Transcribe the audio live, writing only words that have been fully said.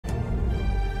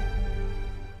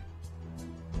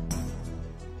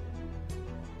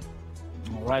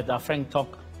All right, our frank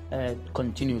talk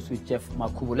continues with Geoff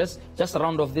Makhubo. Let's just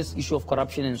round off this issue of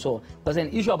corruption and so on. There's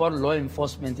an issue about law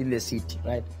enforcement in the city,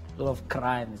 right? A lot of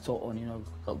crime and so on.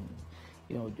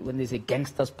 When they say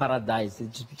gangsters' paradise,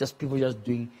 it's just people just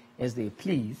doing as they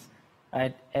please,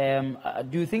 right?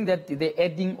 Do you think that the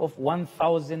adding of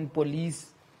 1,000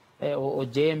 police or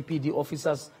JMPD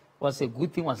officers was a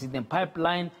good thing? Was it in the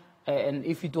pipeline? And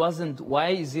if it wasn't, why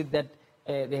is it that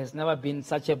there has never been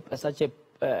such a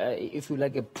if you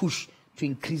like, a push to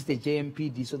increase the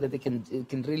JMPD so that they can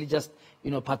really just,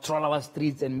 patrol our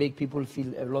streets and make people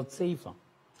feel a lot safer?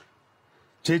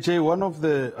 JJ, one of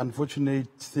the unfortunate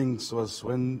things was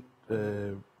when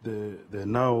the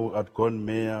now outgone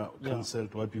mayor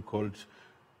cancelled what we called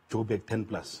Joburg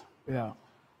 10+. Yeah.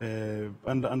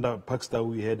 Under Pakistan,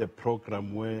 we had a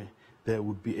program where there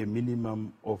would be a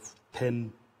minimum of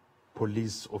 10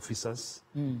 police officers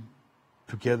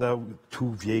together with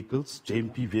 2 vehicles,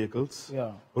 JMP vehicles.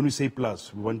 Yeah. When we say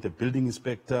plus, we want a building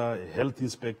inspector, a health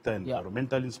inspector,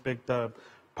 environmental inspector,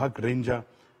 park ranger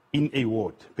in a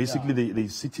ward. Basically, they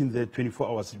sit in there 24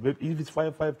 hours. If it's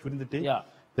 5 during the day,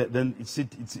 then it's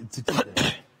sitting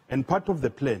there. And part of the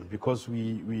plan, because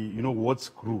we wards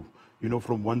grew,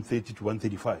 from 130 to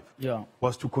 135,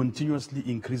 was to continuously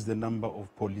increase the number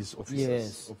of police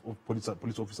officers, of police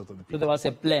officers of the people. So there was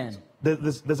a plan.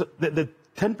 The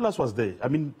 10+ was there. I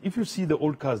mean, if you see the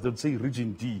old cars, they'd say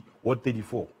Region D, Ward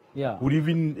 34. Yeah. Would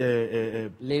even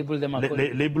label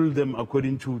them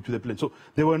according to the plan. So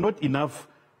there were not enough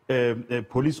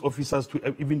police officers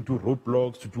to even do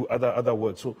roadblocks, to do other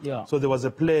work. So there was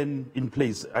a plan in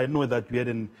place. I know that we had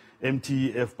an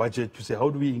MTF budget to say, how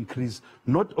do we increase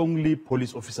not only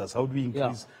police officers, how do we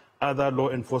increase other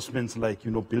law enforcements like,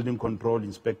 building control,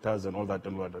 inspectors and all that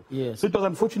and all that. Yes. So it was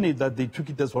unfortunate that they took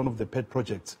it as one of the pet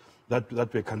projects that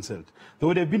were cancelled. There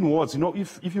would have been wards,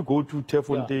 if you go to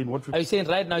Terfontein... Are you saying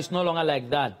right now it's no longer like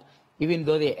that, even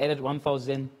though they added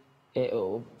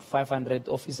 1,500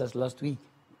 officers last week?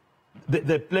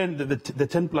 The plan, the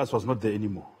 10+ was not there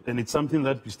anymore. And it's something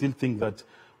that we still think that,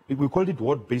 we called it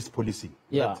ward-based policing.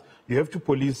 Yeah. That you have to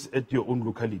police at your own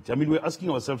locality. I mean, we're asking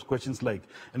ourselves questions like,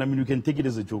 and I mean, you can take it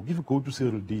as a joke. If you go to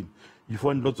Cyrildene, you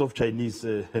find lots of Chinese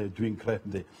doing crime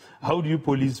there. How do you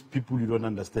police people you don't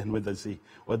understand what they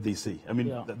say? I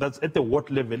mean, that's at the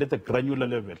ward level, at the granular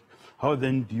level. How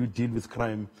then do you deal with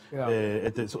crime?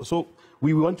 So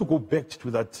we want to go back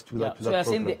to that. So you're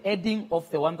saying the adding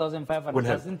of the 1,500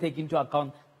 doesn't take into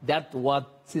account that ward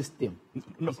system?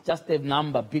 No. It's just a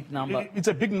number, big number. It's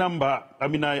a big number. I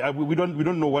mean, we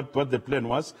don't know what the plan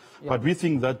was, but we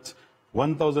think that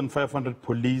 1,500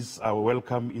 police are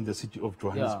welcome in the city of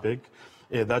Johannesburg.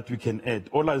 That we can add.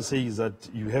 All I say is that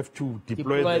you have to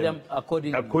deploy them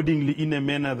accordingly in a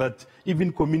manner that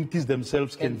even communities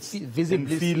themselves can feel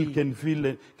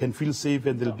safe,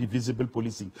 and there'll be visible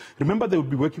policing. Remember, they will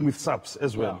be working with SAPs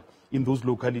as well in those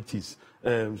localities.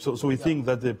 So we think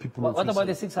that the people. What about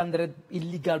the 600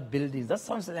 illegal buildings? That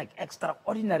sounds like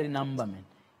extraordinary number, man.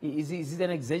 Is it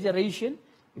an exaggeration?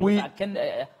 I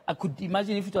could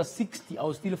imagine if it was 60, I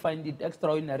would still find it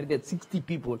extraordinary that 60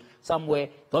 people somewhere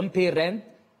don't pay rent,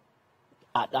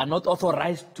 are not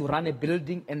authorized to run a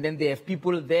building, and then they have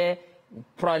people there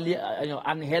probably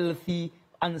unhealthy,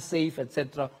 unsafe,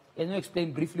 etc. Can you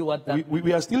explain briefly what that?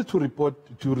 We are still to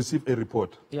receive a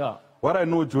report. Yeah. What I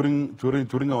know during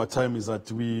our time is that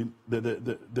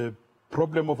the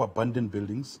problem of abandoned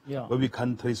buildings, where we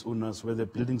can't trace owners, where the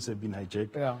buildings have been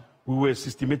hijacked. We were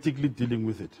systematically dealing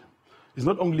with it. It's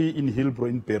not only in Hillbrow,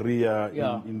 in Berea,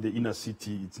 in the inner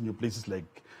city. It's in your places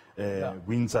like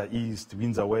Windsor East,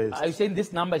 Windsor West. Are you saying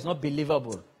this number is not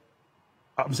believable?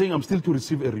 I'm saying I'm still to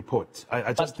receive a report.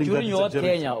 I just think during that your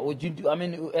tenure,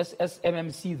 as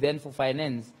MMC then for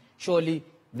finance, surely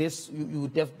this you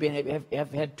would have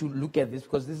had to look at this,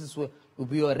 because this will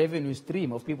be your revenue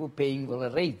stream of people paying the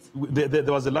rates. There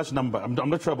was a large number. I'm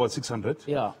not sure about 600.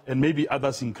 And maybe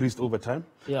others increased over time.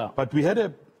 But we had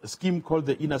a scheme called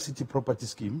the Inner City Property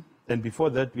Scheme, and before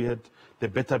that we had the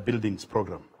Better Buildings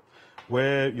Program,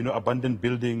 where abandoned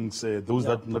buildings, those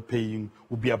that are not paying,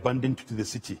 would be abandoned to the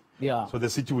city. So the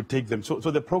city would take them. So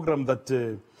the program that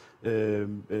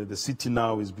the city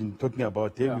now has been talking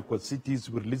about here, because cities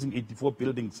were releasing 84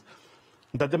 buildings.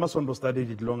 Tatemasondo started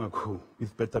it long ago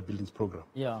with Better Buildings Program.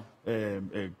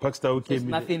 Pakistan came. It's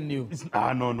nothing new.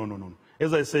 No.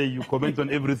 As I say, you comment on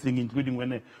everything, including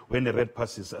when a red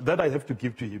passes. That I have to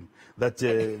give to him. That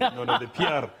the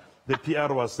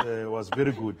PR was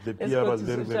very good. The PR was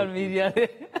very social media.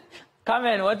 Come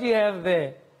on, what do you have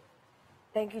there?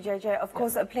 Thank you, JJ. Of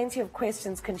course, plenty of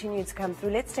questions continue to come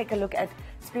through. Let's take a look at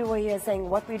Spiwa here saying,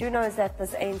 what we do know is that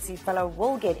this ANC fellow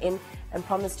will get in and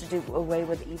promise to do away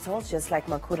with e-tolls, just like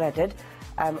Makura did.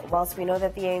 Whilst we know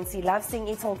that the ANC loves seeing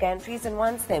e-toll gantries and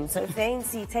wants them. So if the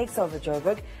ANC takes over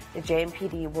Joburg, the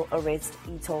JMPD will arrest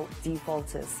e-toll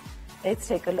defaulters. Let's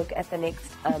take a look at the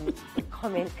next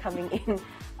comment coming in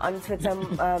on Twitter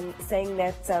saying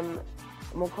that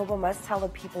Makhubo must tell the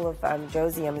people of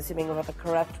Josie, I'm assuming about the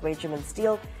corrupt Regiment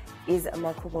deal, is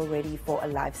Makhubo ready for a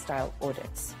lifestyle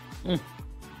audit?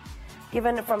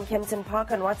 Given from Kempton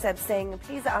Park on WhatsApp saying,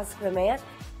 please ask the mayor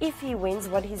if he wins,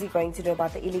 what is he going to do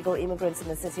about the illegal immigrants in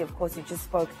the city? Of course, you just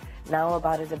spoke now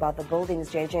about it, about the buildings,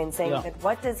 JJ, and saying that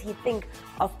what does he think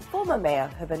of former Mayor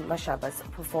Herman Mashaba's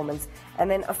performance? And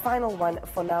then a final one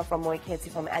for now from Moiketi,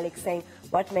 from Alex, saying,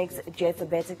 what makes Geoff a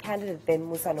better candidate than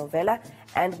Musa Novella,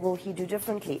 and will he do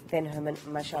differently than Herman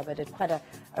Mashaba? Did quite a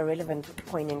relevant,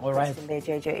 poignant question there,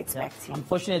 JJ. It's back to you.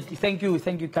 Unfortunately, thank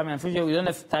you, Carmen. Unfortunately, we don't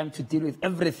have time to deal with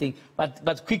everything,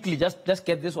 but quickly, just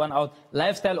get this one out.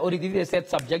 Lifestyle audit, if they said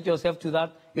subject yourself to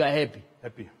that, you are happy.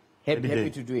 Happy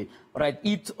to do it. All right.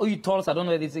 E-tolls, I don't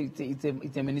know whether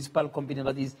it's a municipal company,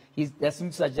 but that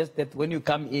seems to suggest that when you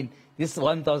come in, these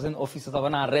 1,000 officers are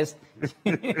going to arrest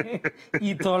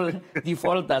e-toll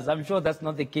defaulters. I'm sure that's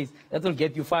not the case. That will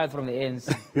get you fired from the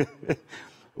ANC.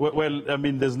 Well, I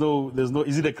mean, there's no.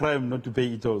 Is it a crime not to pay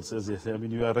e-tolls? As you say, I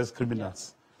mean, you arrest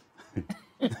criminals.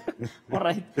 Yeah. All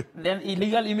right. Then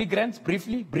illegal immigrants, brief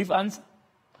answer.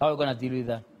 How are we going to deal with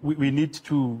that? We need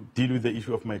to deal with the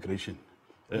issue of migration.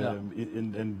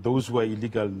 And those who are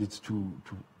illegal need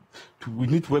we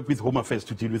need to work with Home Affairs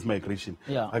to deal with migration.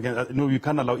 Again, no, you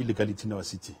can't allow illegality in our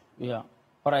city. All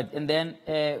right. And then,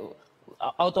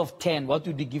 out of 10, what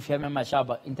would you give Herman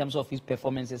Mashaba in terms of his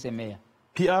performance as a mayor?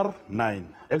 PR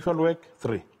 9, actual work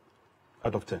 3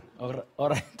 out of 10. All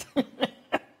right.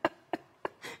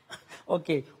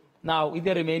 Okay. Now, with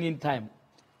the remaining time,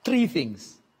 3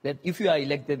 things that if you are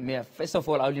elected mayor, first of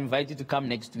all, I will invite you to come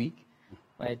next week.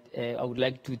 Right? I would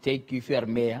like to take you, if you are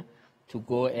mayor, to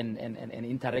go and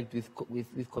interact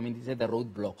with communities at the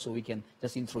roadblock, so we can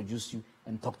just introduce you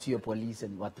and talk to your police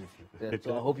and what have you.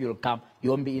 So I hope you'll come.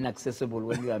 You won't be inaccessible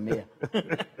when you are mayor.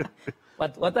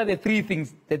 But what are the 3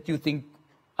 things that you think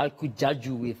I could judge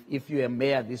you with if you are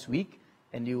mayor this week,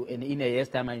 and in a year's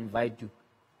time I invite you?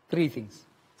 3 things.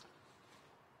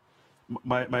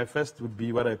 My first would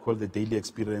be what I call the daily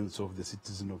experience of the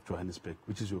citizen of Johannesburg,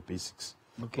 which is your basics.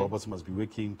 Robots must be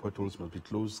working, potholes must be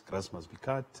closed, grass must be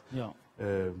cut,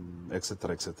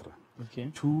 etc., etc.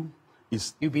 2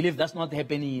 is... You believe that's not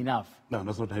happening enough? No,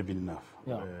 that's not happening enough.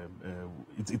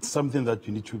 It's something that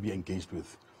you need to be engaged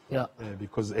with.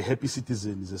 Because a happy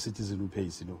citizen is a citizen who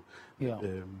pays, you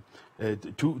know.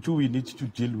 2, we need to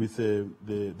deal with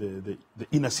the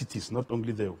inner cities, not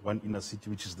only the one inner city,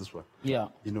 which is this one. You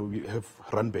know, we have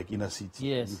Randburg inner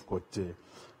city. We've got...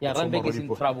 Randburg is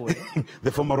in trouble.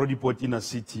 The former Rodiport inner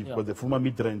city, for the former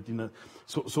Midrand inner.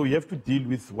 So you have to deal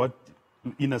with what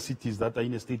inner cities that are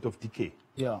in a state of decay.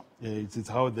 It's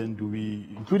how then do we,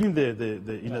 including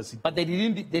the inner city. But they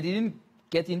didn't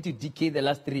get into decay the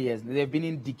last 3 years. They've been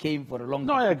in decay for a long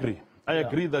time. No, I agree. I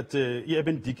agree that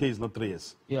even decay is not 3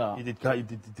 years.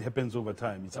 It happens over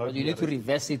time. It's how but you need to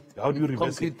reverse it. How do you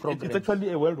reverse it? It's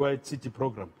actually a worldwide city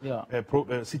program.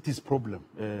 Cities problem.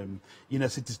 Inner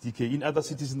cities decay. In other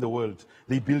cities in the world,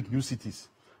 they build new cities.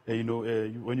 You know,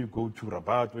 when you go to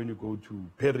Rabat, when you go to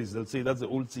Paris, they'll say that's the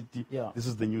old city. This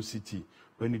is the new city.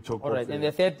 When you talk All right. And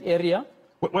the third area?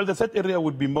 Well, the third area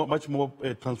would be much more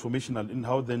transformational in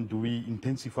how then do we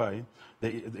intensify the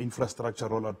infrastructure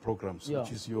rollout programs,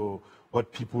 which is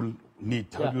what people need.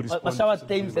 How do you respond? Mashawa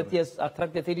claims that he has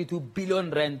attracted 32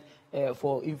 billion rand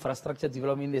for infrastructure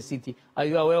development in the city. Are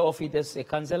you aware of it as a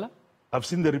councillor? I've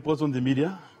seen the reports on the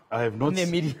media. I have not. On the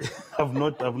media? I've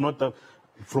not.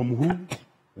 From who?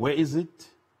 Where is it?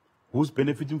 Who's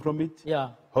benefiting from it?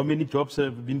 How many jobs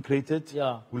have been created?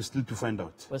 We're still to find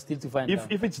out. We're still to find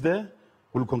out. If it's there,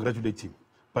 we'll congratulate him.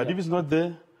 But if it's not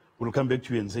there, we'll come back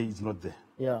to you and say it's not there.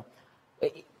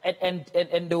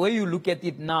 And the way you look at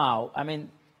it now, I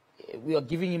mean, we are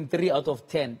giving him 3 out of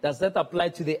 10. Does that apply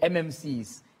to the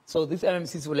MMCs? So these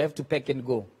MMCs will have to pack and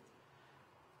go.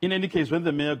 In any case, when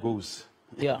the mayor goes,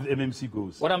 the MMC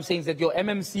goes. What I'm saying is that your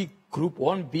MMC group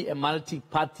won't be a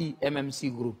multi-party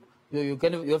MMC group. You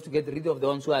have to get rid of the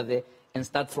ones who are there and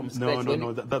start from scratch.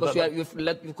 No. Because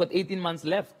you've got 18 months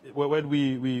left. Well,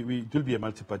 we it will be a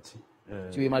multi-party.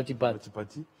 To be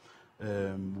multi-party.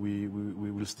 We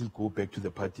will still go back to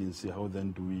the party and see how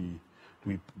then do we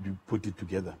put it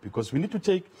together, because we need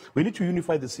to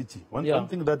unify the city. One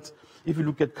thing that, if you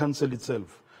look at council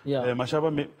itself,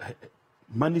 Mashaba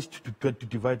managed to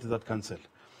divide that council.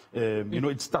 You know,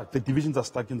 it's stuck. The divisions are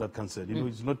stuck in that council. You know,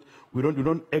 it's not. We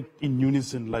don't act in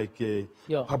unison like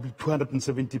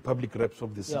 270 public reps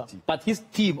of the city. But his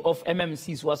team of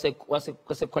MMCs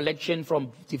was a collection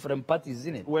from different parties,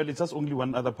 isn't it? Well, it's just only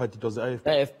one other party. It was the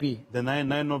AFP. The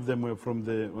nine of them were from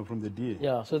the DA.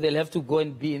 Yeah, so they'll have to go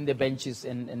and be in the benches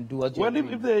and do what. Well,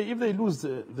 if they lose,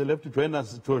 they'll have to join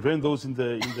us, to join those in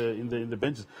the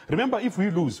benches. Remember, if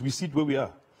we lose, we sit where we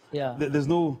are. Yeah.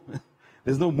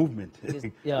 There's no movement.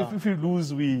 If we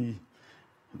lose,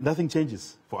 nothing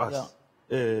changes for us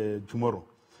tomorrow.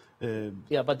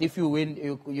 Yeah, but if you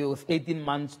win, you have 18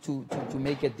 months to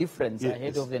make a difference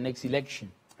ahead of the next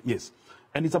election. Yes.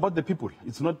 And it's about the people.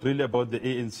 It's not really about the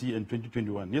ANC and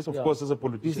 2021. Yes, of course, as a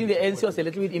politician. You see, the ANC was a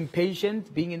little bit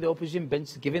impatient being in the opposition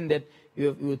bench, given that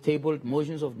you tabled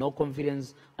motions of no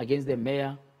confidence against the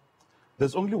mayor.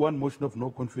 There's only one motion of no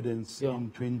confidence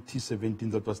in 2017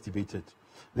 that was debated.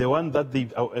 The one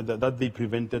that they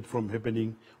prevented from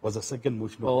happening was a second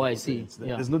motion of no confidence. I see.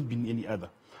 There's not been any other.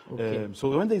 Okay.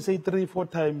 So when they say 3-4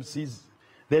 times,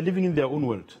 they're living in their own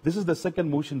world. This is the second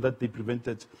motion that they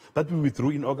prevented, that we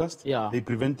withdrew in August. Yeah. They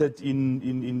prevented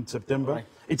in September. Right.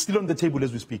 It's still on the table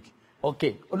as we speak.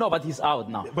 Okay. Oh, no, but he's out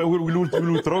now. But we'll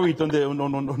withdraw it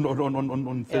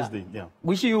on Thursday. Yeah.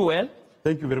 Wishing you well.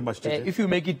 Thank you very much. If you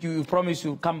make it, you promise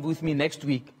to come with me next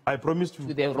week. I promise to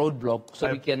the roadblock,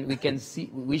 so we can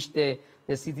wish the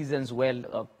citizens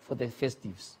well for the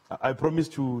festives. I promise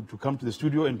to come to the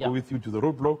studio and go with you to the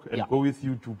roadblock and go with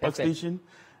you to Park Station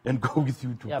and go with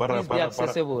you to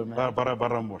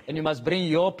Baramor. And you must bring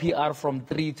your PR from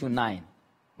 3 to 9.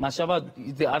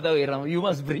 Mashaba, the other way around. You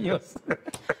must bring yours.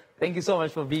 Thank you so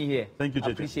much for being here. Thank you,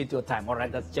 I appreciate your time. All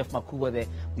right, that's Geoff Makhubo there.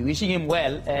 We're wishing him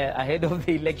well ahead of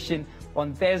the election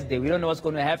on Thursday. We don't know what's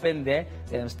going to happen there.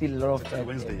 There's still a lot of...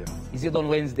 Wednesday, Is it on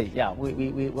Wednesday? Yeah,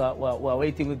 we're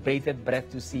waiting with bated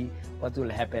breath to see what will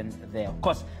happen there. Of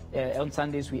course, on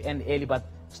Sundays we end early, but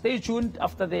stay tuned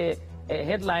after the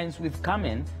headlines with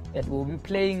Carmen. That we'll be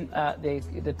playing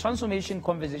the transformation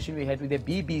conversation we had with the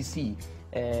BBC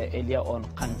earlier on.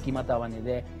 Kankima Tabane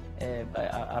there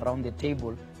around the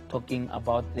table, talking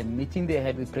about the meeting they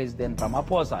had with President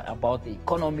Ramaphosa about the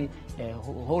economy, a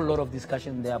whole lot of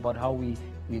discussion there about how we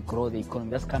grow the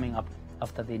economy. That's coming up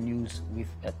after the news with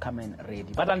Carmen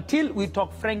Ready. But until we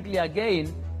talk frankly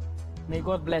again, may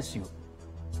God bless you.